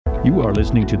You are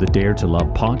listening to the Dare to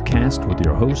Love podcast with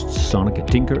your hosts, Sonica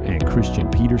Tinker and Christian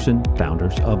Peterson,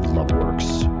 founders of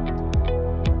LoveWorks.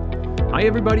 Hi,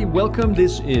 everybody. Welcome.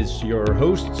 This is your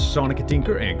hosts, Sonica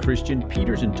Tinker and Christian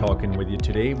Peterson, talking with you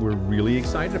today. We're really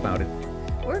excited about it.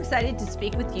 We're excited to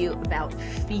speak with you about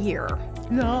fear.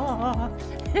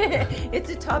 It's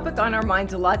a topic on our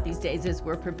minds a lot these days as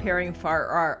we're preparing for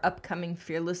our upcoming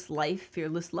Fearless Life,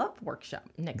 Fearless Love workshop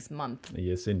next month.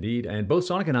 Yes, indeed. And both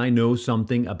Sonica and I know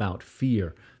something about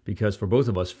fear because for both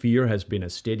of us, fear has been a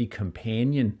steady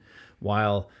companion.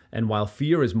 While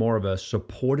fear is more of a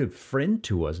supportive friend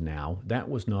to us now, that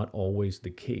was not always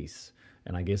the case.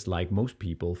 And I guess like most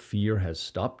people, fear has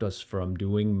stopped us from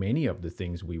doing many of the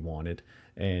things we wanted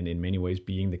and in many ways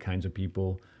being the kinds of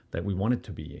people that we wanted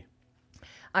to be.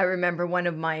 I remember one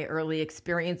of my early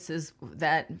experiences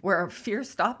where fear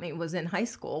stopped me was in high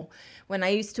school when I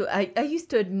used to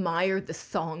admire the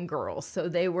song girls. So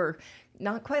they were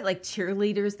not quite like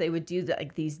cheerleaders. They would do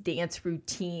these dance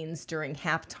routines during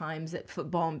half times at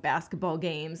football and basketball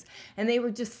games. And they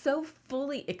were just so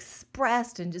fully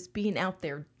expressed and just being out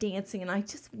there dancing. And I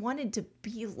just wanted to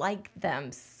be like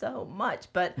them so much.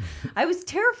 But I was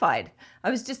terrified. I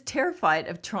was just terrified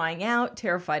of trying out,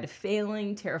 terrified of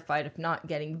failing, terrified of not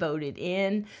getting voted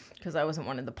in because I wasn't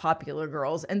one of the popular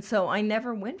girls. And so I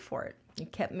never went for it.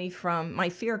 My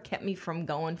fear kept me from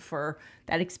going for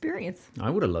that experience. I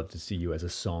would have loved to see you as a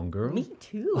song girl. Me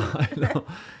too. I know.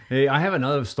 Hey, I have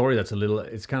another story that's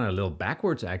it's kind of a little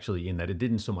backwards actually, in that it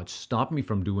didn't so much stop me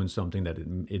from doing something that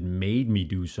it made me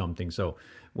do something. So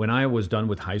when I was done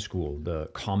with high school, the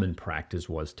common practice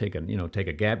was take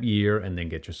a gap year and then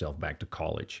get yourself back to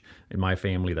college. In my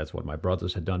family, that's what my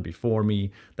brothers had done before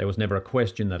me. There was never a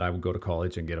question that I would go to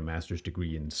college and get a master's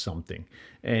degree in something.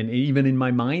 And even in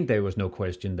my mind, there was no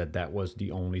question that was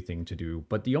the only thing to do.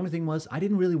 But the only thing was, I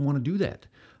didn't really want to do that.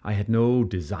 I had no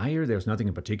desire. There was nothing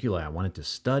in particular I wanted to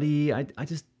study. I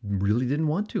just really didn't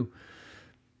want to.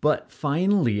 But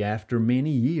finally, after many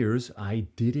years, I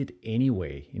did it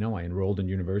anyway. I enrolled in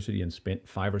university and spent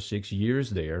 5 or 6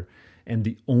 years there. And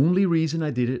the only reason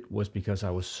I did it was because I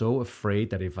was so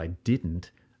afraid that if I didn't,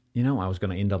 I was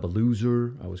going to end up a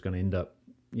loser. I was going to end up,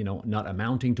 not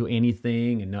amounting to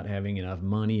anything and not having enough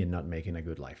money and not making a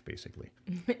good life, basically.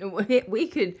 We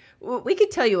could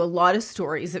tell you a lot of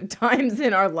stories of times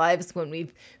in our lives when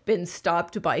we've been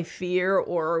stopped by fear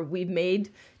or we've made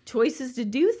choices to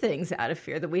do things out of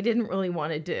fear that we didn't really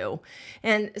want to do.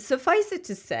 And suffice it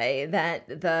to say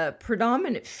that the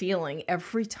predominant feeling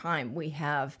every time we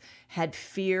have had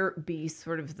fear be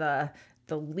sort of the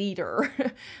leader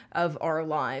of our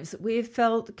lives, we've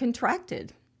felt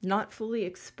contracted, not fully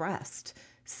expressed,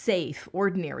 safe,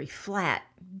 ordinary, flat,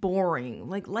 boring.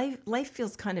 Like life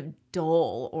feels kind of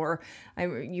dull, or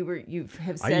you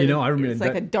have said I remember it's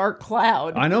like a dark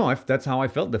cloud. I know. That's how I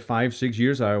felt. The 5-6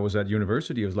 years I was at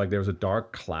university, it was like there was a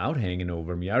dark cloud hanging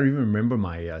over me. I even remember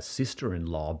my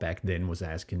sister-in-law back then was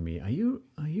asking me, "Are you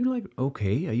like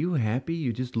okay? Are you happy?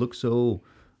 You just look so."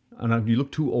 And you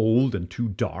look too old and too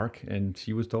dark, and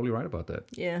she was totally right about that.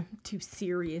 Yeah, too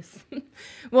serious.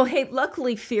 Well, hey,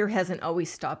 luckily fear hasn't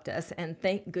always stopped us, and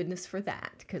thank goodness for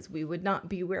that, because we would not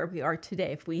be where we are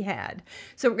today if we had.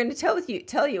 So we're going to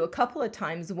tell you a couple of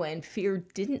times when fear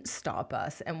didn't stop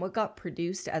us and what got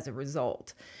produced as a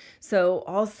result. So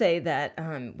I'll say that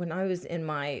when I was in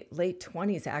my late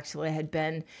 20s, actually, I had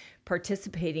been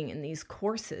participating in these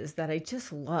courses that I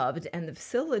just loved. And the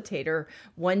facilitator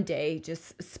one day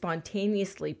just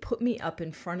spontaneously put me up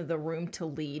in front of the room to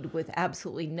lead with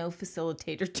absolutely no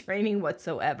facilitator training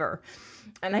whatsoever.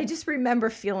 And I just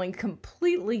remember feeling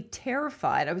completely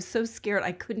terrified. I was so scared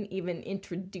I couldn't even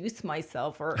introduce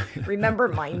myself or remember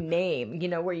my name,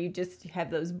 where you just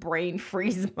have those brain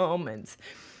freeze moments.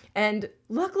 And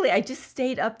luckily, I just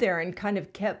stayed up there and kind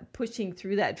of kept pushing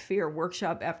through that fear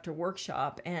workshop after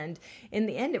workshop. And in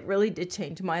the end, it really did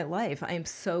change my life. I am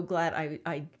so glad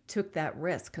I took that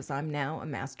risk because I'm now a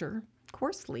master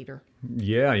course leader.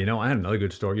 Yeah, I had another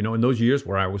good story. In those years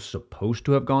where I was supposed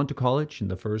to have gone to college in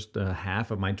the first half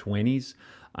of my 20s,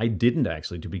 I didn't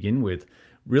actually to begin with.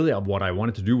 Really, what I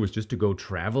wanted to do was just to go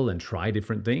travel and try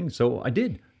different things. So I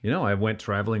did. I went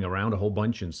traveling around a whole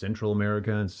bunch in Central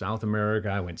America and South America.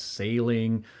 I went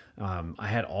sailing. I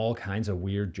had all kinds of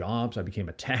weird jobs. I became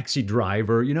a taxi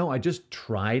driver. I just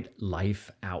tried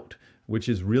life out, which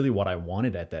is really what I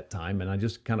wanted at that time. And I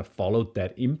just kind of followed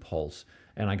that impulse.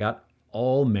 And I got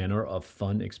all manner of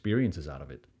fun experiences out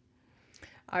of it.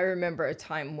 I remember a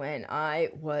time when I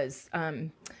was,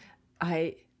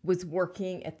 I was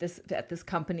working at this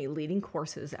company leading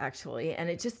courses actually, and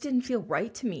it just didn't feel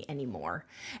right to me anymore.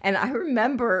 And I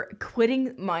remember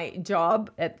quitting my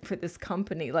job for this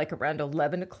company like around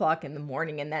 11 o'clock in the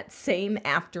morning, and that same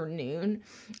afternoon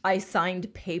I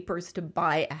signed papers to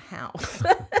buy a house.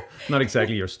 Not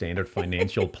exactly your standard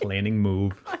financial planning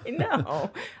move. I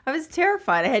know. I was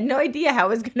terrified. I had no idea how I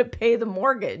was going to pay the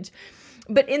mortgage.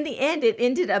 But in the end, it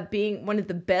ended up being one of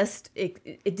the best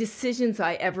decisions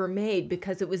I ever made,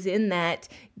 because it was in that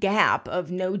gap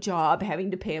of no job,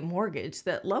 having to pay a mortgage,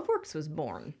 that LoveWorks was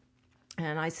born.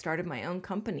 And I started my own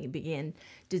company, began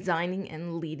designing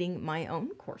and leading my own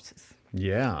courses.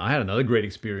 Yeah, I had another great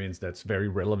experience that's very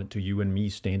relevant to you and me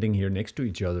standing here next to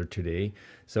each other today.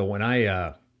 So when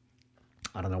I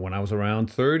don't know, when I was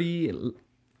around 30,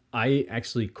 I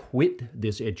actually quit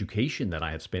this education that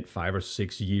I had spent 5 or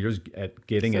 6 years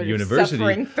getting at university.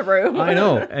 Suffering through. I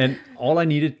know. And all I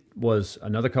needed was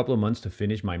another couple of months to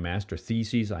finish my master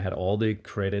thesis. I had all the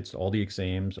credits, all the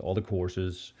exams, all the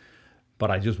courses, but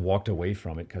I just walked away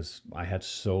from it because I had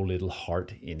so little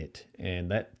heart in it. And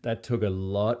that took a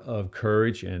lot of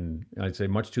courage. And I'd say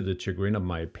much to the chagrin of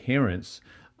my parents,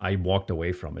 I walked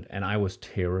away from it and I was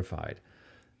terrified.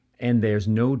 And there's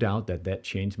no doubt that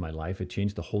changed my life. It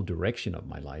changed the whole direction of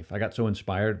my life. I got so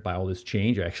inspired by all this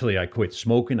change. Actually, I quit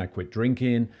smoking. I quit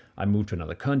drinking. I moved to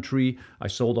another country. I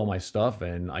sold all my stuff,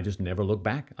 and I just never looked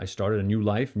back. I started a new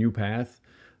life, new path,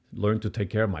 learned to take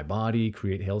care of my body,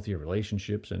 create healthier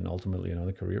relationships, and ultimately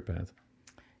another career path.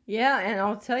 Yeah, and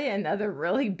I'll tell you another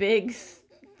really big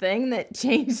thing that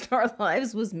changed our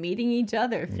lives was meeting each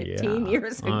other 15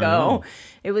 years ago.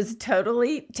 It was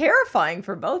totally terrifying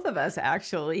for both of us,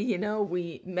 actually. You know,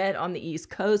 we met on the East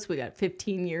Coast. We got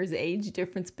 15 years age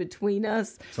difference between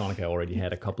us. Sonica already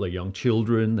had a couple of young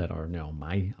children that are now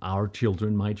our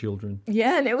children, my children.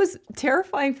 Yeah, and it was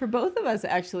terrifying for both of us,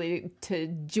 actually, to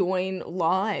join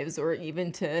lives or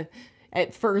even to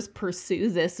at first pursue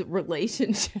this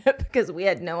relationship because we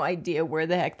had no idea where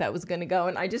the heck that was going to go.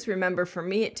 And I just remember for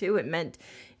me, it meant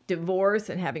divorce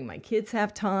and having my kids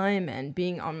have time and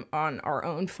being on our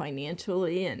own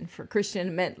financially. And for Christian,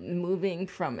 it meant moving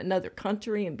from another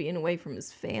country and being away from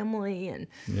his family. And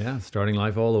yeah, starting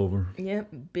life all over. Yep,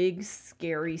 big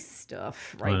scary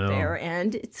stuff right there.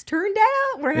 And it's turned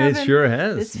out we're having it sure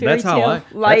has. This fairy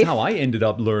That's life. how I ended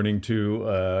up learning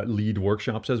to lead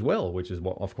workshops as well, which is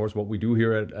of course what we do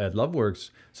here at LoveWorks.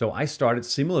 So I started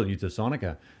similarly to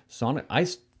Sonica.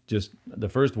 The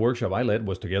first workshop I led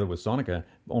was together with Sonica,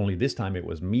 only this time it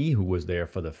was me who was there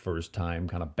for the first time,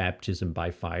 kind of baptism by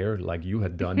fire, like you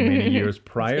had done many years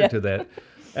prior to that.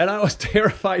 And I was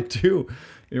terrified too.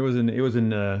 It was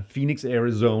in Phoenix,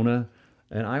 Arizona,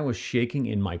 and I was shaking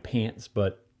in my pants,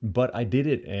 but I did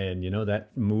it, and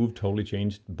that move totally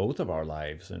changed both of our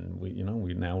lives, and we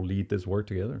now lead this work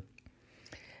together.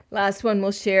 Last one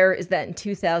we'll share is that in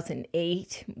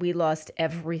 2008, we lost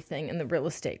everything in the real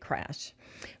estate crash.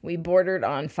 We bordered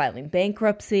on filing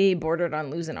bankruptcy, bordered on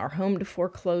losing our home to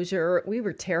foreclosure. We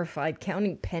were terrified,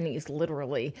 counting pennies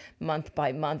literally month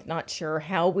by month, not sure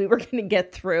how we were going to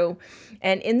get through.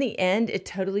 And in the end, it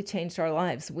totally changed our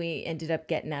lives. We ended up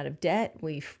getting out of debt.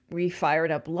 We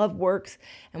refired up LoveWorks,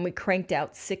 and we cranked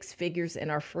out 6 figures in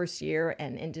our first year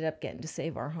and ended up getting to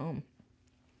save our home.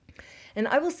 And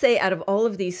I will say, out of all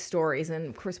of these stories, and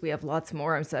of course we have lots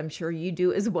more, I'm sure you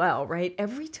do as well, right?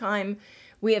 Every time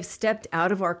we have stepped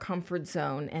out of our comfort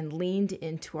zone and leaned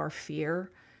into our fear,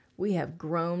 we have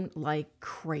grown like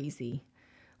crazy.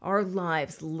 Our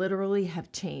lives literally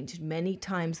have changed many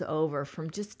times over from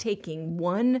just taking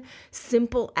one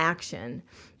simple action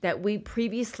that we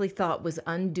previously thought was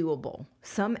undoable,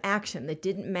 some action that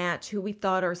didn't match who we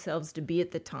thought ourselves to be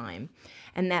at the time.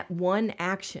 And that one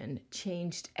action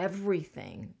changed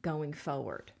everything going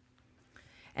forward.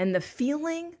 And the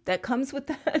feeling that comes with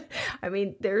that, I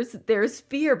mean, there's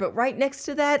fear, but right next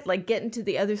to that, like getting to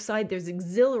the other side, there's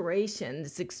exhilaration,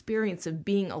 this experience of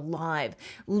being alive,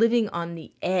 living on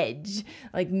the edge,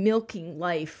 like milking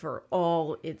life for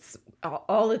all it's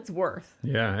worth.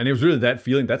 Yeah, and it was really that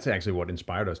feeling, that's actually what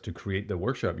inspired us to create the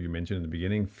workshop you mentioned in the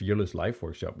beginning, Fearless Life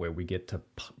Workshop, where we get to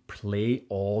play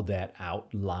all that out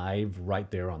live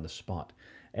right there on the spot.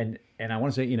 And I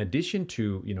want to say, in addition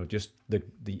to, just the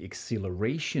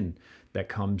exhilaration that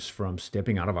comes from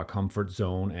stepping out of our comfort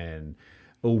zone and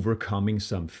overcoming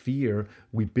some fear,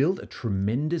 we build a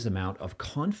tremendous amount of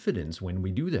confidence when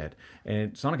we do that.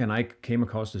 And Sonica and I came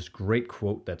across this great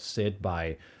quote that's said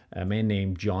by a man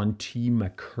named John T.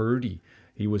 McCurdy.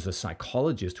 He was a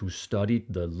psychologist who studied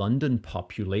the London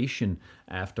population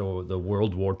after the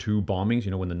World War II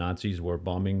bombings, when the Nazis were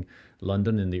bombing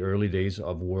London in the early days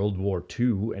of World War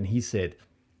II. And he said,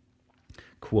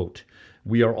 Quote,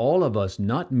 "We are all of us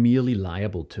not merely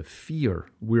liable to fear,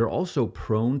 we are also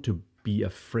prone to be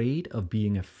afraid of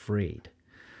being afraid.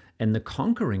 And the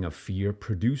conquering of fear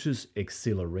produces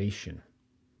exhilaration."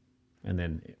 And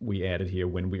then we added here,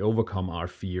 "When we overcome our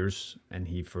fears," and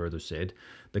he further said,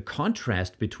 "the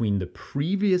contrast between the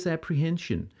previous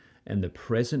apprehension and the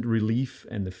present relief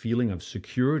and the feeling of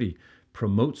security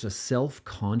promotes a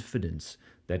self-confidence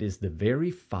that is the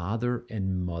very father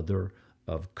and mother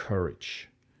of courage."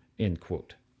 End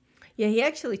quote. Yeah, he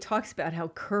actually talks about how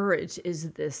courage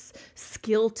is this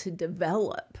skill to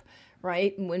develop,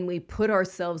 right? When we put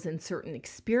ourselves in certain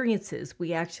experiences,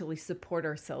 we actually support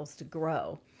ourselves to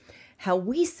grow. How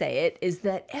we say it is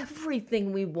that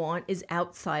everything we want is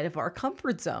outside of our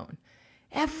comfort zone.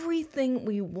 Everything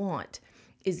we want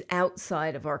is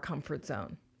outside of our comfort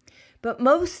zone. But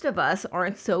most of us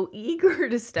aren't so eager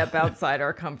to step outside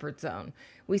our comfort zone.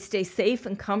 We stay safe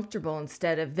and comfortable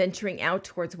instead of venturing out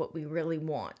towards what we really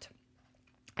want.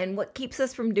 And what keeps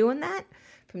us from doing that,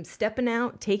 from stepping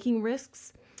out, taking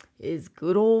risks, is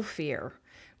good old fear.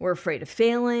 We're afraid of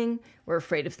failing. We're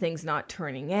afraid of things not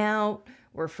turning out.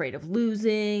 We're afraid of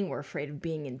losing. We're afraid of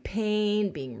being in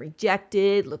pain, being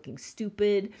rejected, looking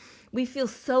stupid. We feel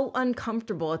so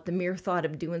uncomfortable at the mere thought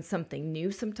of doing something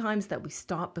new sometimes that we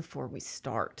stop before we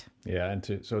start. Yeah, and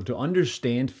to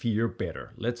understand fear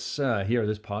better, let's hear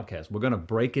this podcast. We're going to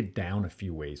break it down a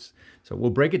few ways. So we'll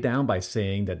break it down by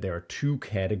saying that there are two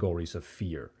categories of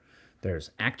fear.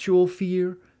 There's actual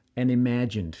fear and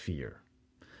imagined fear.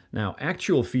 Now,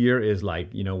 actual fear is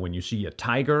like, when you see a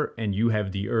tiger and you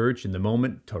have the urge in the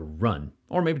moment to run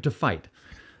or maybe to fight.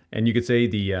 And you could say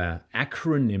the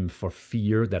acronym for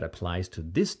fear that applies to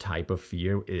this type of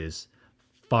fear is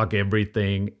fuck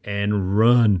everything and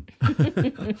run.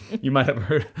 You might have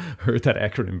heard that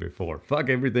acronym before. Fuck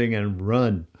everything and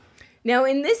run. Now,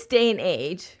 in this day and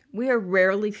age, we are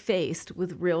rarely faced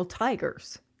with real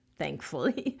tigers.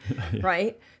 Thankfully,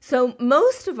 right? So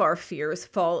most of our fears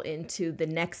fall into the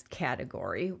next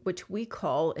category, which we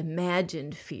call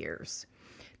imagined fears.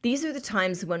 These are the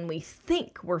times when we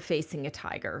think we're facing a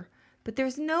tiger, but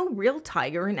there's no real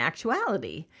tiger in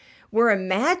actuality. We're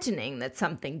imagining that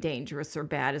something dangerous or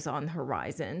bad is on the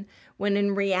horizon, when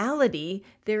in reality,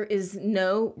 there is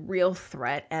no real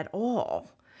threat at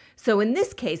all. So in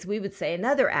this case, we would say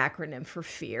another acronym for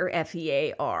fear,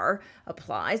 F-E-A-R,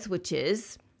 applies, which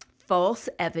is false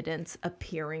evidence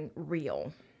appearing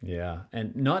real. Yeah,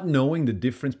 and not knowing the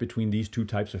difference between these two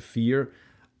types of fear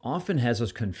often has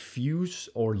us confuse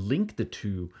or link the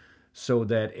two, so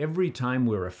that every time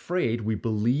we're afraid, we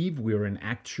believe we're in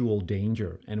actual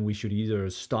danger, and we should either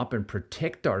stop and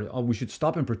protect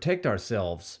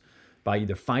ourselves by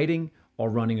either fighting or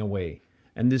running away.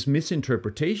 And this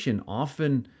misinterpretation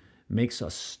often makes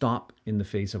us stop in the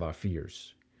face of our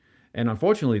fears. And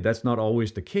unfortunately, that's not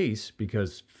always the case,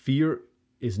 because fear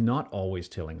is not always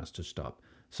telling us to stop.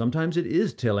 Sometimes it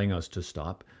is telling us to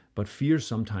stop, but fear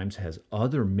sometimes has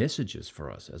other messages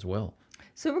for us as well.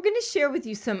 So we're going to share with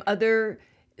you some other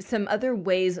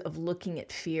ways of looking at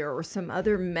fear, or some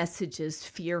other messages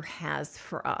fear has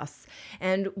for us.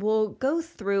 And we'll go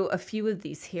through a few of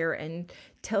these here and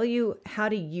tell you how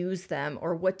to use them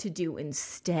or what to do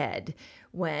instead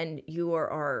when you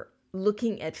are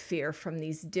looking at fear from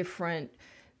these different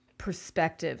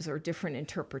perspectives or different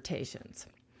interpretations.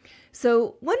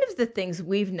 So one of the things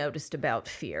we've noticed about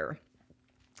fear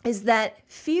is that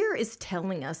fear is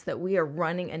telling us that we are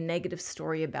running a negative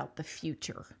story about the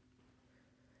future.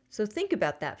 So think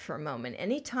about that for a moment.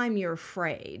 Anytime you're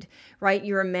afraid, right,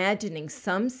 you're imagining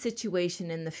some situation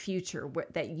in the future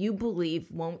that you believe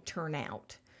won't turn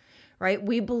out. Right?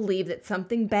 We believe that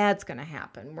something bad's going to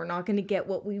happen. We're not going to get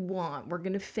what we want. We're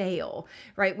going to fail,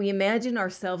 right? We imagine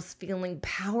ourselves feeling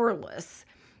powerless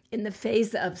in the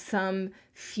face of some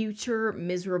future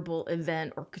miserable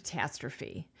event or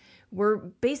catastrophe. We're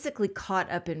basically caught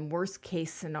up in worst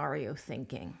case scenario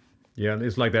thinking. Yeah,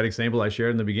 it's like that example I shared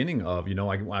in the beginning of,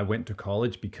 I went to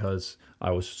college because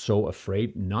I was so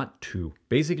afraid not to.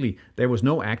 Basically, there was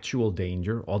no actual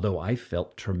danger, although I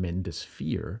felt tremendous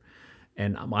fear.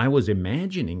 And I was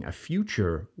imagining a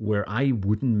future where I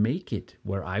wouldn't make it,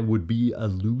 where I would be a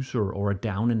loser or a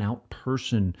down and out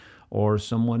person, or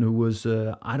someone who was,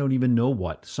 I don't even know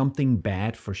what, something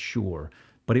bad for sure.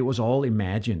 But it was all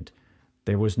imagined.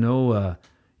 There was no,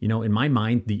 in my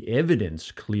mind, the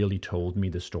evidence clearly told me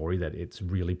the story that it's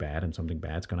really bad and something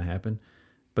bad's going to happen.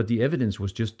 But the evidence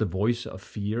was just the voice of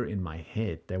fear in my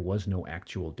head. There was no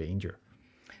actual danger.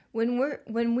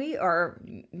 When we are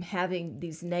having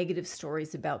these negative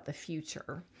stories about the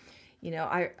future,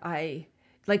 I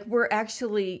like we're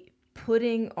actually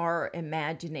putting our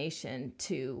imagination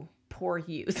to poor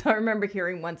use. I remember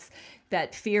hearing once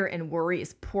that fear and worry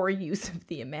is poor use of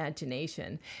the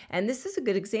imagination. And this is a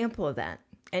good example of that.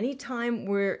 Anytime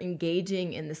we're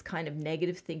engaging in this kind of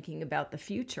negative thinking about the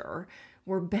future,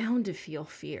 we're bound to feel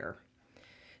fear.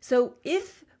 So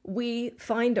if we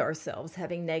find ourselves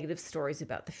having negative stories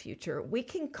about the future, we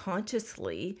can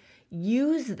consciously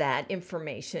use that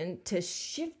information to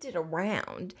shift it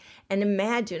around and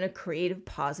imagine a creative,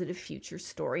 positive future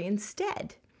story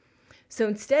instead. So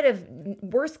instead of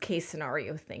worst case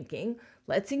scenario thinking,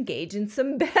 let's engage in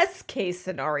some best case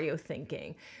scenario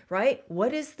thinking, right?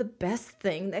 What is the best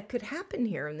thing that could happen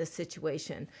here in this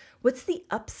situation? What's the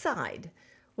upside?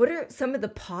 What are some of the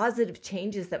positive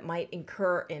changes that might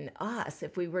occur in us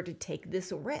if we were to take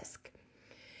this risk?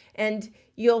 And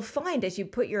you'll find as you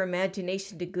put your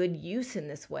imagination to good use in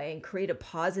this way and create a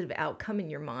positive outcome in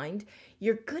your mind,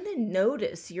 you're going to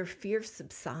notice your fear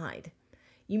subside.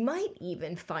 You might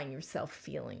even find yourself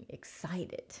feeling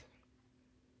excited.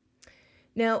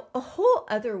 Now, a whole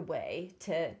other way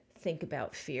to think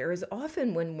about fear is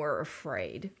often when we're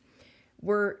afraid,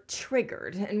 we're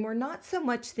triggered and we're not so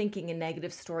much thinking a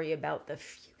negative story about the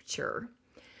future,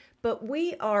 but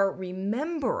we are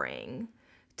remembering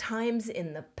times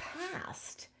in the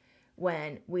past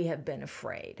when we have been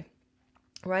afraid,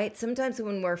 right? Sometimes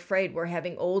when we're afraid, we're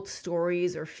having old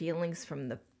stories or feelings from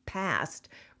the past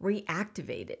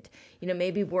reactivated.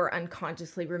 Maybe we're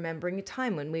unconsciously remembering a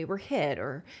time when we were hit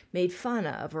or made fun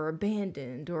of or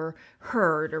abandoned or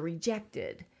hurt or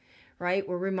rejected. Right?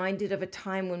 We're reminded of a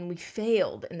time when we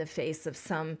failed in the face of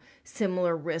some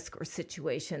similar risk or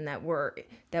situation that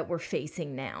we're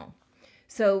facing now.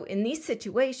 So in these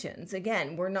situations,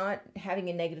 again, we're not having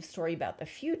a negative story about the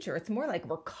future. It's more like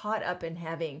we're caught up in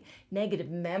having negative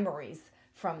memories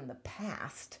from the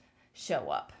past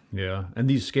show up. Yeah, and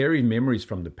these scary memories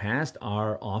from the past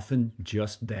are often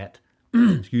just that.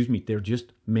 Excuse me, they're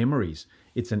just memories.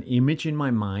 It's an image in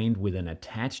my mind with an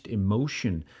attached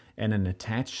emotion and an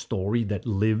attached story that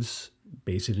lives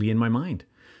basically in my mind.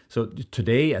 So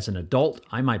today, as an adult,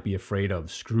 I might be afraid of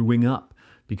screwing up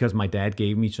because my dad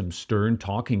gave me some stern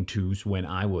talking tos when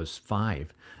I was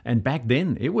 5. And back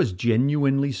then, it was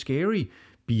genuinely scary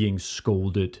being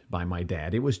scolded by my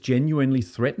dad. It was genuinely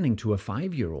threatening to a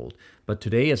 5-year-old. But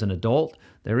today, as an adult,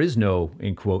 there is no,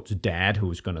 in quotes, dad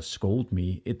who's going to scold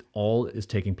me. It all is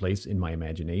taking place in my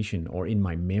imagination or in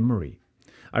my memory.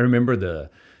 I remember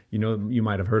you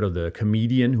might have heard of the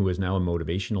comedian who is now a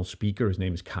motivational speaker. His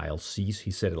name is Kyle Cease. He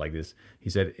said it like this. He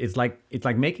said, it's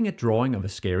like making a drawing of a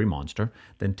scary monster,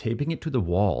 then taping it to the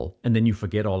wall, and then you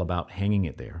forget all about hanging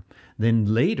it there. Then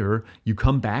later, you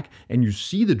come back and you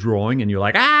see the drawing and you're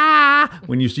like, ah,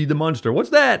 when you see the monster. What's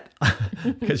that?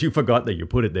 Because you forgot that you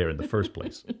put it there in the first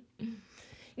place.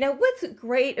 Now, what's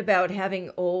great about having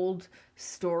old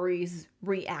stories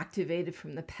reactivated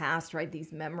from the past, right?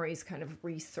 These memories kind of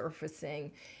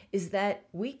resurfacing, is that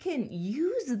we can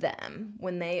use them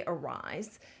when they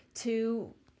arise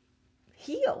to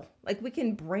heal. Like we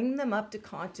can bring them up to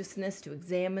consciousness, to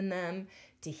examine them,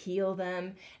 to heal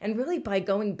them. And really by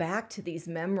going back to these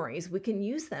memories, we can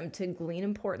use them to glean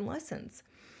important lessons.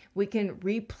 We can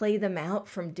replay them out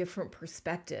from different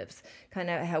perspectives. Kind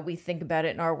of how we think about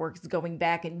it in our work is going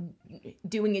back and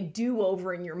doing a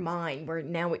do-over in your mind where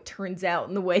now it turns out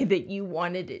in the way that you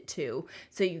wanted it to.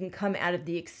 So you can come out of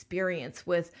the experience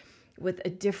with a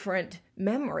different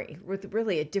memory, with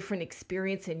really a different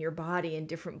experience in your body and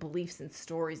different beliefs and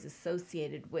stories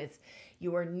associated with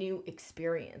your new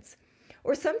experience.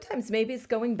 Or sometimes maybe it's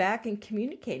going back and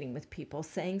communicating with people,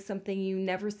 saying something you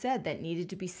never said that needed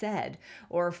to be said,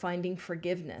 or finding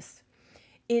forgiveness.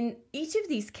 In each of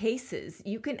these cases,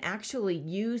 you can actually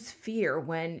use fear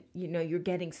when you're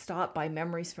getting stopped by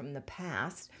memories from the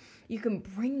past. You can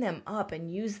bring them up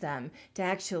and use them to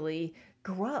actually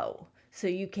grow. So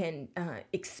you can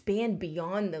expand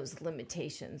beyond those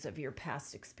limitations of your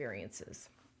past experiences.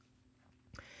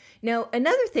 Now,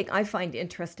 another thing I find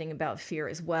interesting about fear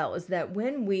as well is that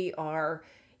when we are,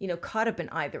 caught up in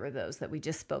either of those that we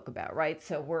just spoke about, right?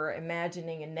 So we're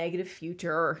imagining a negative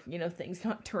future, or, things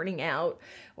not turning out,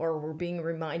 or we're being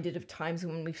reminded of times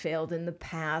when we failed in the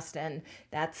past and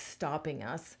that's stopping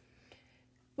us.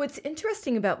 What's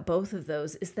interesting about both of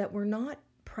those is that we're not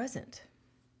present,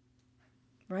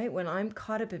 right? When I'm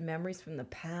caught up in memories from the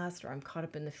past or I'm caught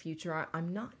up in the future,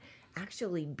 I'm not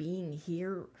actually being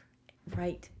here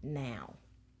right now.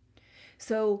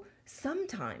 So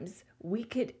sometimes we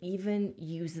could even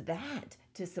use that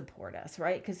to support us,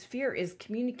 right? Because fear is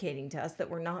communicating to us that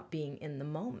we're not being in the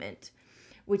moment,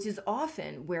 which is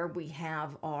often where we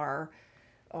have our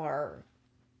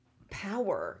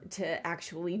power to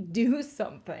actually do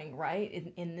something,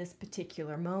 right? In this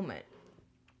particular moment.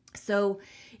 So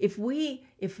if we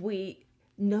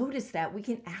notice that, we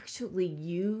can actually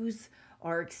use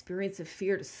our experience of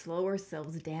fear to slow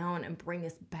ourselves down and bring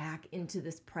us back into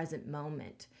this present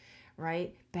moment,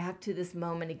 right? Back to this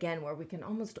moment again where we can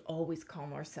almost always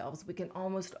calm ourselves. We can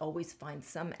almost always find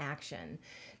some action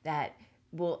that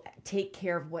will take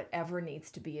care of whatever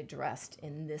needs to be addressed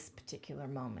in this particular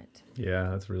moment. Yeah,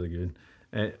 that's really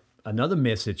good. Another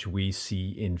message we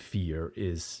see in fear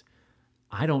is,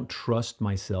 I don't trust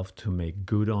myself to make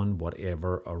good on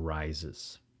whatever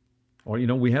arises. Or,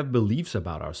 we have beliefs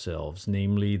about ourselves,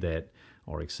 namely that,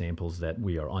 or examples that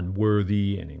we are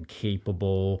unworthy and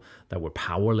incapable, that we're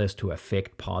powerless to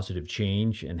affect positive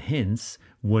change, and hence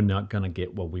we're not going to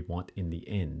get what we want in the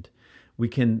end. We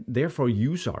can therefore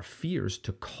use our fears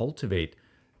to cultivate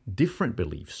different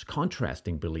beliefs,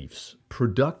 contrasting beliefs,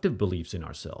 productive beliefs in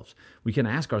ourselves. We can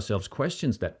ask ourselves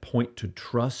questions that point to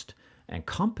trust and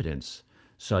competence,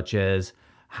 such as,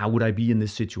 how would I be in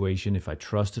this situation if I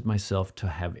trusted myself to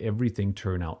have everything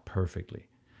turn out perfectly?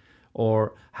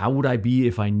 Or how would I be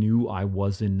if I knew I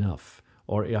was enough?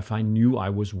 Or if I knew I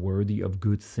was worthy of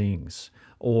good things?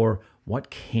 Or what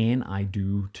can I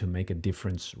do to make a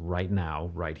difference right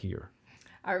now, right here?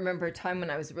 I remember a time when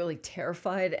I was really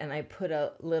terrified and I put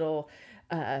a little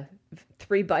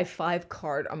 3x5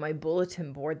 card on my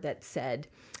bulletin board that said,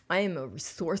 I am a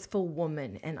resourceful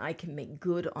woman and I can make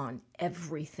good on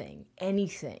everything,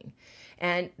 anything.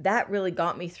 And that really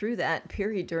got me through that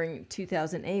period during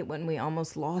 2008 when we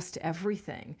almost lost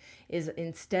everything. Is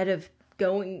instead of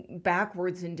going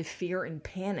backwards into fear and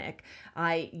panic,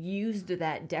 I used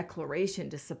that declaration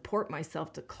to support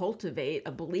myself, to cultivate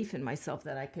a belief in myself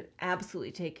that I could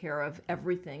absolutely take care of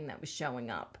everything that was showing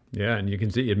up. Yeah, and you can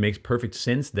see it makes perfect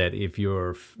sense that if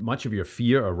much of your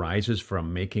fear arises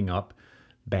from making up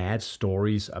bad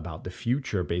stories about the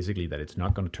future, basically that it's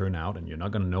not going to turn out and you're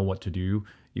not going to know what to do,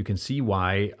 you can see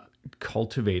why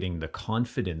cultivating the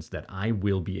confidence that I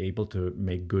will be able to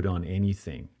make good on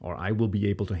anything, or I will be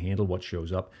able to handle what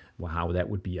shows up, well, how that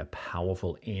would be a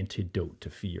powerful antidote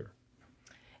to fear.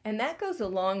 And that goes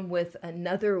along with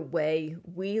another way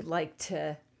we like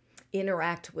to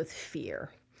interact with fear,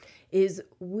 is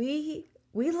we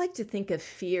like to think of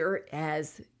fear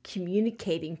as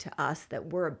communicating to us that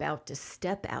we're about to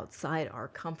step outside our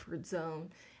comfort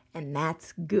zone, and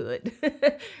that's good,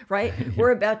 right?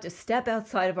 We're about to step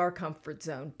outside of our comfort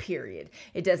zone, period.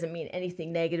 It doesn't mean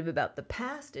anything negative about the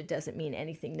past. It doesn't mean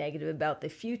anything negative about the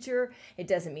future. It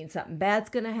doesn't mean something bad's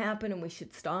going to happen and we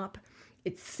should stop.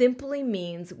 It simply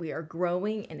means we are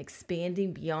growing and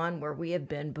expanding beyond where we have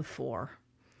been before.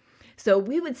 So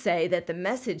we would say that the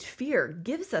message fear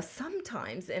gives us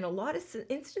sometimes, in a lot of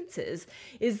instances,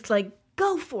 is like,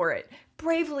 go for it.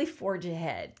 Bravely forge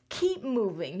ahead. Keep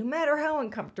moving. No matter how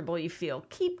uncomfortable you feel,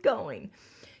 keep going.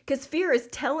 Because fear is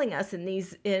telling us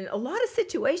in a lot of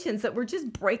situations that we're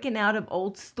just breaking out of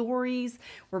old stories.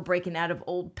 We're breaking out of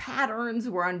old patterns.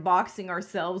 We're unboxing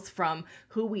ourselves from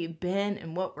who we've been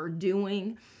and what we're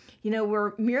doing.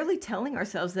 We're merely telling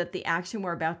ourselves that the action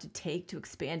we're about to take to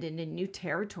expand into new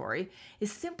territory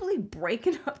is simply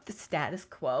breaking up the status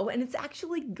quo, and it's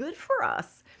actually good for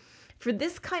us. For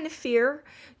this kind of fear,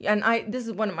 and this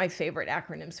is one of my favorite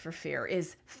acronyms for fear,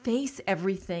 is face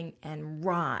everything and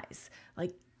rise.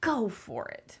 Like, go for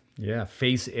it. Yeah,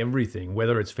 face everything,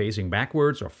 whether it's facing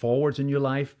backwards or forwards in your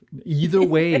life. Either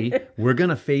way, we're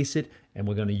going to face it and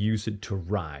we're going to use it to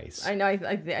rise. I know.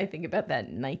 I think about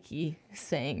that Nike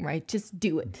saying, right? Just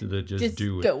do it. Just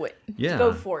do it. Go it. Yeah.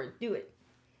 Go for it. Do it.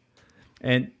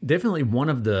 And definitely one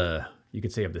of the, you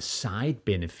could say, of the side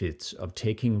benefits of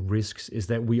taking risks is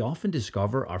that we often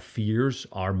discover our fears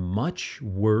are much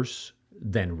worse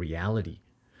than reality.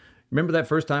 Remember that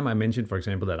first time I mentioned, for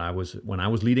example, that when I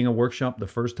was leading a workshop, the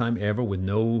first time ever with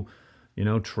no,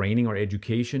 training or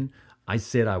education, I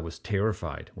said I was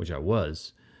terrified, which I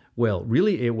was. Well,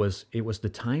 really, it was the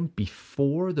time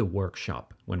before the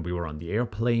workshop, when we were on the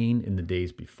airplane, in the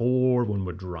days before, when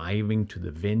we're driving to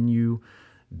the venue.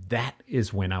 That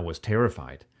is when I was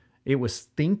terrified. It was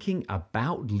thinking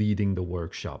about leading the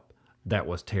workshop that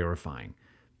was terrifying.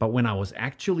 But when I was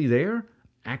actually there,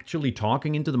 actually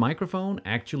talking into the microphone,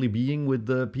 actually being with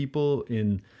the people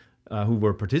who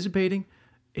were participating,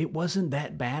 it wasn't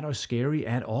that bad or scary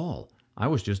at all. I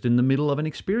was just in the middle of an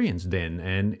experience then,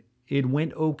 and it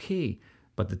went okay.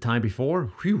 But the time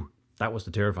before, that was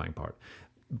the terrifying part.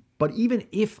 But even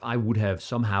if I would have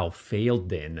somehow failed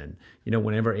then, and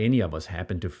whenever any of us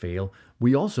happen to fail,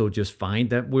 we also just find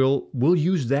that we'll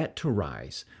use that to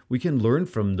rise. We can learn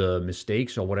from the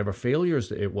mistakes or whatever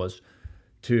failures it was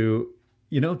to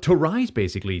to rise,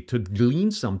 basically, to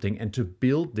glean something and to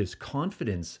build this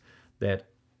confidence that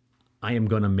I am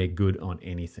going to make good on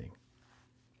anything.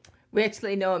 We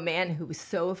actually know a man who was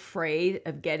so afraid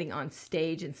of getting on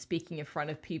stage and speaking in front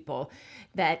of people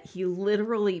that he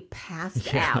literally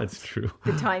passed Yeah, out that's true.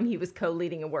 the time he was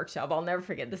co-leading a workshop. I'll never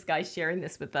forget this guy sharing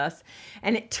this with us.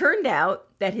 And it turned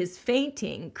out that his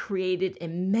fainting created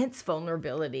immense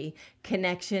vulnerability,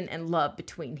 connection, and love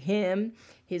between him,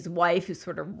 his wife, who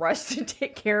sort of rushed to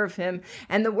take care of him,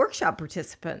 and the workshop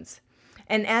participants.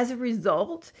 And as a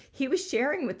result, he was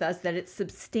sharing with us that it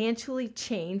substantially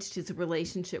changed his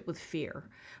relationship with fear.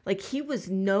 Like, he was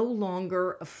no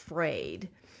longer afraid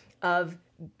of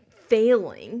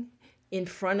failing in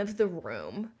front of the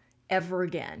room ever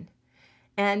again.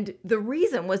 And the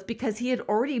reason was because he had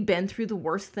already been through the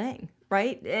worst thing,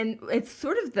 right? And it's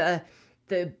sort of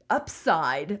the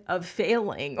upside of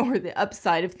failing, or the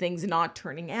upside of things not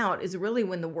turning out, is really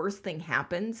when the worst thing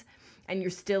happens and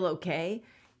you're still okay.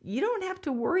 You don't have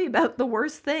to worry about the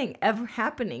worst thing ever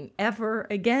happening ever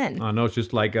again. I know, it's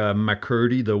just like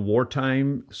McCurdy, the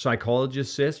wartime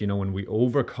psychologist, says, when we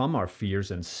overcome our fears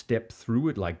and step through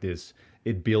it like this,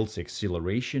 it builds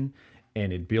exhilaration,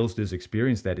 and it builds this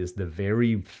experience that is the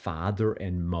very father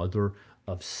and mother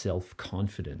of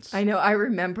self-confidence. I know. I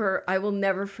remember, I will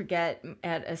never forget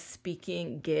at a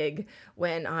speaking gig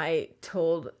when I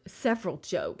told several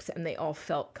jokes and they all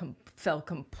fell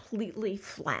completely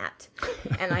flat.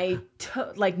 And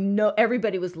no,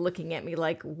 everybody was looking at me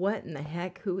like, what in the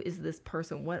heck? Who is this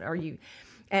person? What are you?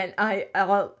 And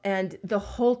and the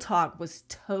whole talk was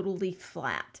totally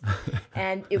flat.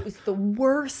 And it was the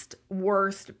worst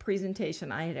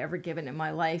presentation I had ever given in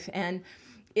my life. And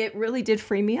it really did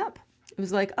free me up. It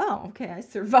was like, oh, okay, I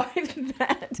survived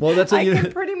that. Well, I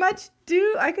can pretty much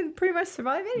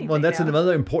survive anything. Well, that's now.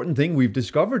 another important thing we've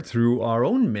discovered through our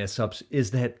own mess ups,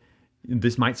 is that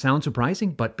this might sound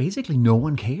surprising, but basically no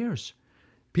one cares.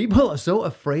 People are so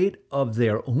afraid of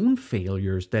their own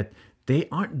failures that they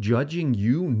aren't judging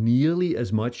you nearly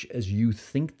as much as you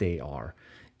think they are.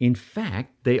 In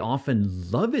fact, they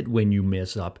often love it when you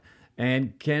mess up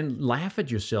and can laugh at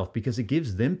yourself, because it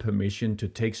gives them permission to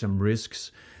take some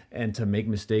risks and to make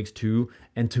mistakes too,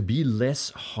 and to be less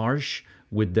harsh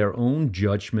with their own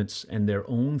judgments and their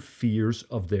own fears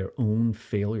of their own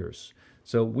failures.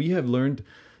 So we have learned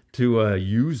to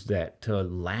use that to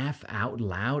laugh out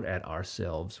loud at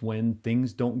ourselves when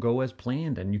things don't go as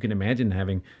planned. And you can imagine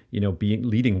having,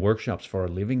 leading workshops for a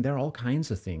living. There are all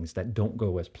kinds of things that don't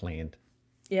go as planned.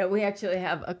 Yeah, we actually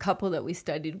have a couple that we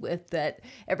studied with that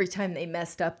every time they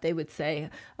messed up, they would say,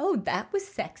 oh, that was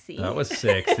sexy. That was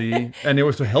sexy. And it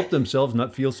was to help themselves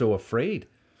not feel so afraid,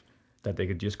 that they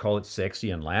could just call it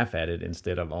sexy and laugh at it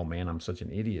instead of, oh man, I'm such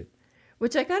an idiot.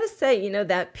 Which I gotta say,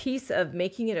 that piece of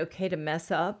making it okay to mess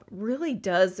up really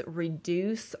does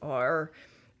reduce our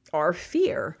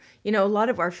fear. A lot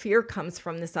of our fear comes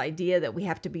from this idea that we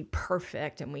have to be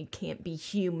perfect and we can't be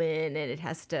human and it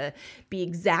has to be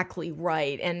exactly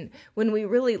right. And when we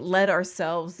really let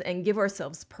ourselves and give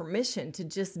ourselves permission to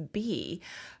just be,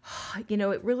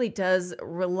 it really does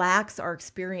relax our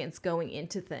experience going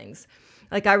into things.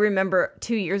 Like, I remember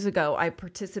 2 years ago, I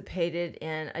participated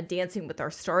in a Dancing with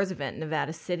Our Stars event in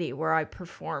Nevada City, where I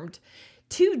performed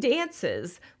 2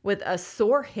 dances with a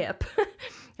sore hip.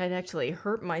 I'd actually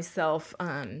hurt myself.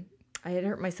 I had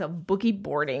hurt myself boogie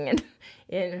boarding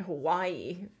in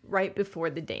Hawaii right before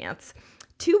the dance,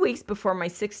 2 weeks before my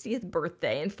 60th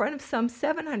birthday, in front of some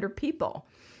 700 people.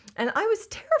 And I was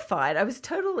terrified. I was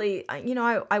totally,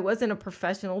 I wasn't a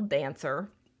professional dancer.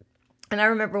 And I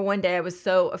remember one day I was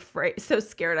so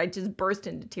scared, I just burst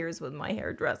into tears with my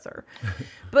hairdresser.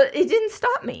 But it didn't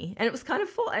stop me. And it was kind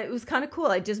of cool.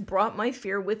 I just brought my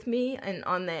fear with me. And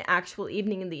on the actual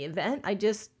evening of the event, I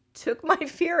just took my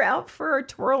fear out for a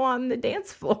twirl on the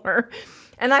dance floor.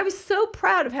 And I was so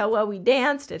proud of how well we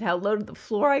danced and how low to the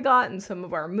floor I got in some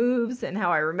of our moves and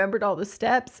how I remembered all the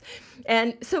steps.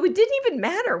 And so it didn't even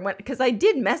matter because I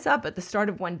did mess up at the start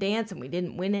of one dance and we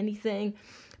didn't win anything.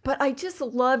 But I just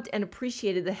loved and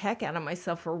appreciated the heck out of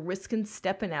myself for risking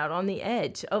stepping out on the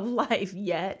edge of life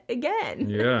yet again.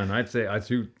 Yeah, and I'd say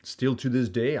still to this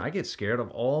day, I get scared of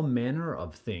all manner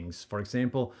of things. For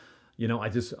example, I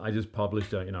just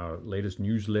published in our latest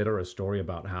newsletter a story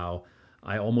about how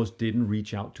I almost didn't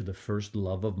reach out to the first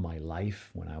love of my life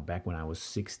when I was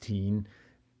 16,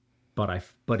 but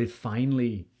it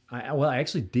finally I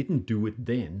actually didn't do it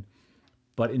then,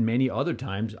 but in many other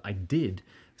times I did.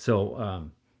 So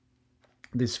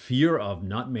this fear of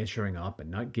not measuring up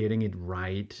and not getting it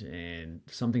right and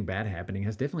something bad happening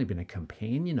has definitely been a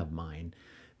companion of mine,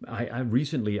 I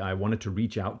recently I wanted to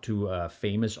reach out to a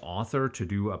famous author to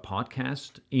do a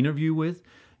podcast interview with,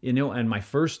 and my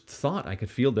first thought, I could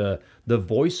feel the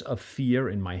voice of fear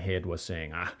in my head was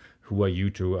saying, who are you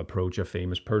to approach a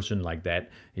famous person like that?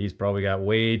 He's probably got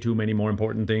way too many more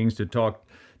important things to talk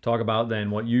about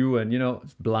than what you, and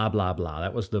blah blah blah.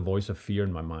 That was the voice of fear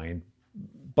in my mind.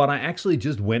 But I actually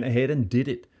just went ahead and did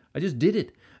it. I just did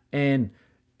it. And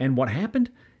what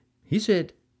happened? He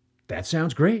said, "That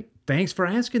sounds great. Thanks for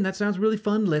asking. That sounds really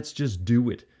fun. Let's just do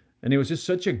it." And it was just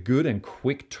such a good and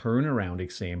quick turnaround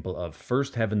example of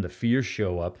first having the fear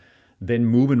show up, then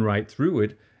moving right through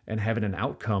it and having an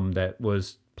outcome that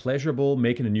was pleasurable,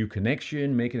 making a new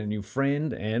connection, making a new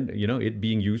friend, and it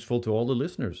being useful to all the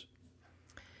listeners.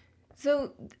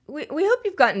 So we hope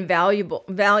you've gotten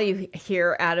value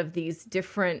here out of these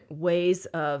different ways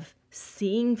of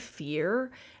seeing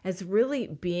fear as really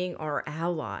being our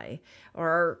ally or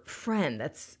our friend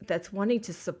that's wanting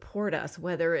to support us,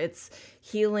 whether it's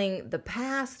healing the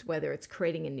past, whether it's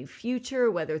creating a new future,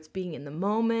 whether it's being in the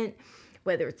moment,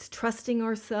 whether it's trusting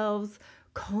ourselves,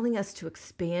 calling us to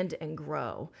expand and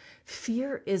grow.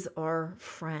 Fear is our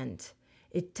friend.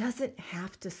 It doesn't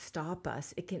have to stop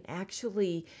us. It can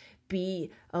actually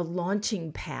be a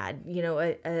launching pad,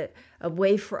 a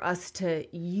way for us to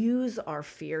use our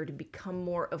fear to become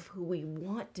more of who we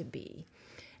want to be,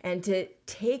 and to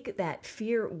take that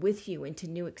fear with you into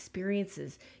new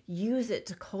experiences. Use it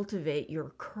to cultivate your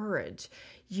courage.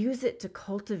 Use it to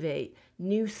cultivate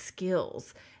new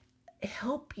skills.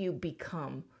 Help you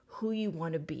become who you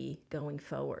want to be going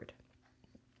forward.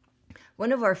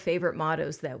 One of our favorite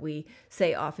mottos that we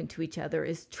say often to each other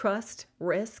is trust,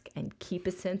 risk, and keep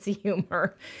a sense of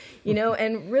humor.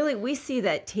 And really we see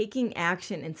that taking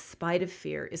action in spite of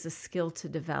fear is a skill to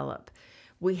develop.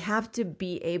 We have to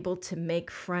be able to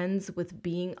make friends with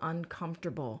being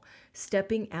uncomfortable,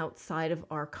 stepping outside of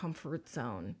our comfort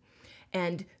zone,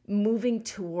 and moving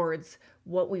towards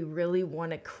what we really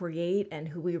want to create and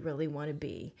who we really want to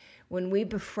be. When we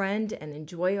befriend and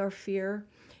enjoy our fear,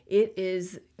 it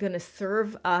is going to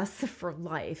serve us for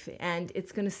life, and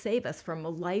it's going to save us from a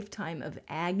lifetime of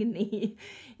agony.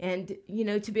 And,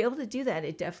 to be able to do that,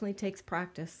 it definitely takes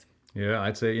practice. Yeah,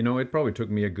 I'd say, it probably took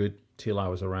me a good till I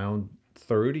was around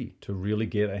 30 to really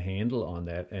get a handle on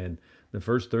that. And the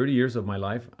first 30 years of my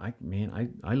life, I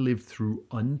lived through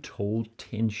untold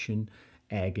tension,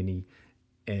 agony,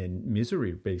 and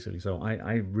misery, basically. So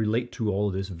I relate to all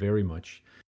of this very much.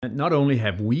 And not only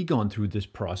have we gone through this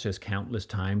process countless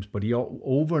times, but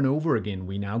over and over again,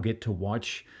 we now get to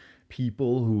watch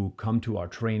people who come to our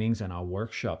trainings and our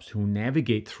workshops who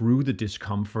navigate through the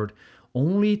discomfort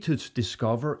only to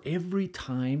discover every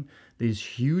time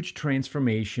this huge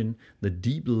transformation, the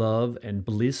deep love and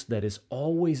bliss that is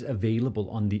always available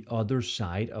on the other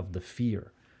side of the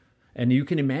fear. And you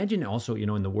can imagine also,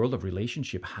 in the world of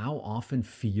relationship, how often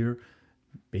fear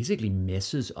basically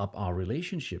messes up our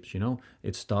relationships.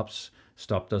 It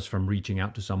stopped us from reaching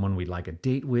out to someone we'd like a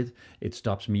date with. It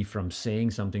stops me from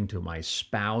saying something to my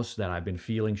spouse that I've been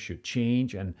feeling should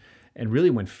change. And really,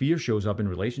 when fear shows up in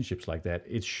relationships like that,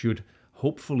 it should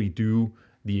hopefully do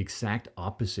the exact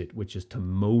opposite, which is to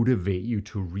motivate you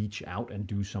to reach out and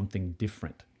do something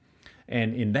different.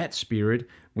 And in that spirit,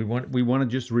 we want to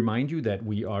just remind you that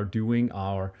we are doing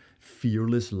our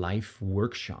Fearless Life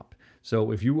workshop.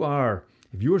 So if you are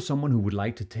someone who would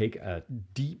like to take a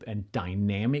deep and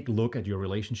dynamic look at your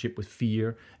relationship with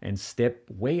fear and step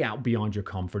way out beyond your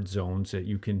comfort zone so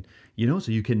you can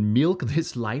milk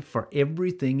this life for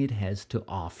everything it has to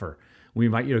offer, we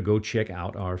invite you to go check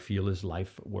out our Fearless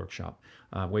Life workshop.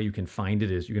 Where you can find it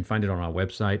on our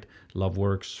website,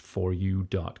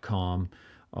 loveworksforyou.com,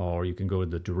 or you can go to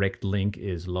the direct link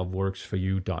is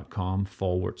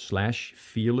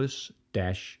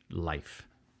loveworksforyou.com/fearless-life.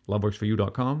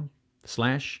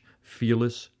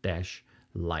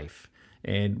 loveworksforyou.com/fearless-life.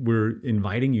 And we're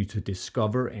inviting you to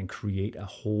discover and create a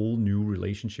whole new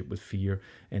relationship with fear,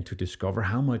 and to discover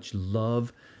how much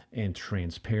love and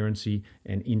transparency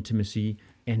and intimacy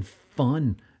and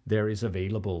fun there is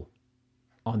available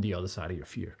on the other side of your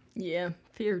fear. Yeah,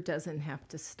 fear doesn't have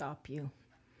to stop you.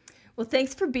 Well,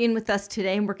 thanks for being with us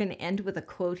today. And we're going to end with a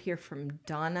quote here from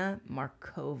Donna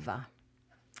Markova.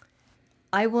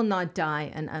 I will not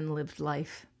die an unlived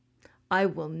life. I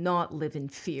will not live in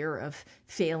fear of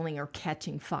failing or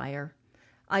catching fire.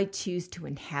 I choose to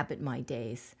inhabit my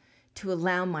days, to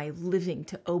allow my living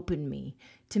to open me,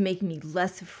 to make me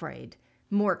less afraid,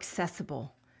 more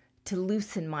accessible, to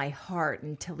loosen my heart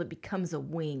until it becomes a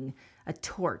wing, a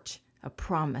torch, a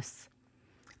promise.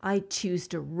 I choose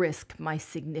to risk my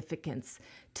significance,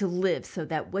 to live so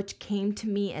that what came to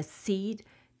me as seed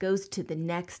goes to the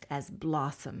next as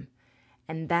blossom,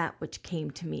 and that which came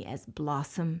to me as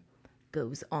blossom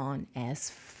goes on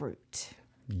as fruit.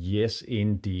 Yes,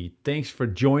 indeed. Thanks for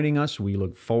joining us. We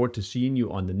look forward to seeing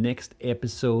you on the next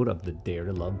episode of the Dare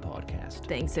to Love podcast.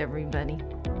 Thanks, everybody.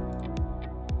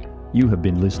 You have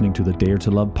been listening to the Dare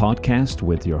to Love podcast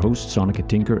with your hosts, Sonika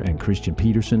Tinker and Christian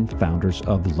Peterson, founders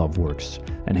of LoveWorks.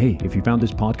 And hey, if you found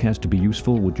this podcast to be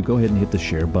useful, would you go ahead and hit the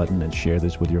share button and share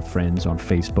this with your friends on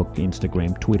Facebook,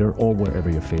 Instagram, Twitter, or wherever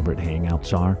your favorite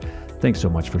hangouts are? Thanks so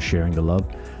much for sharing the love.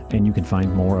 And you can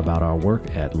find more about our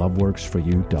work at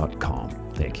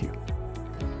loveworksforyou.com. Thank you.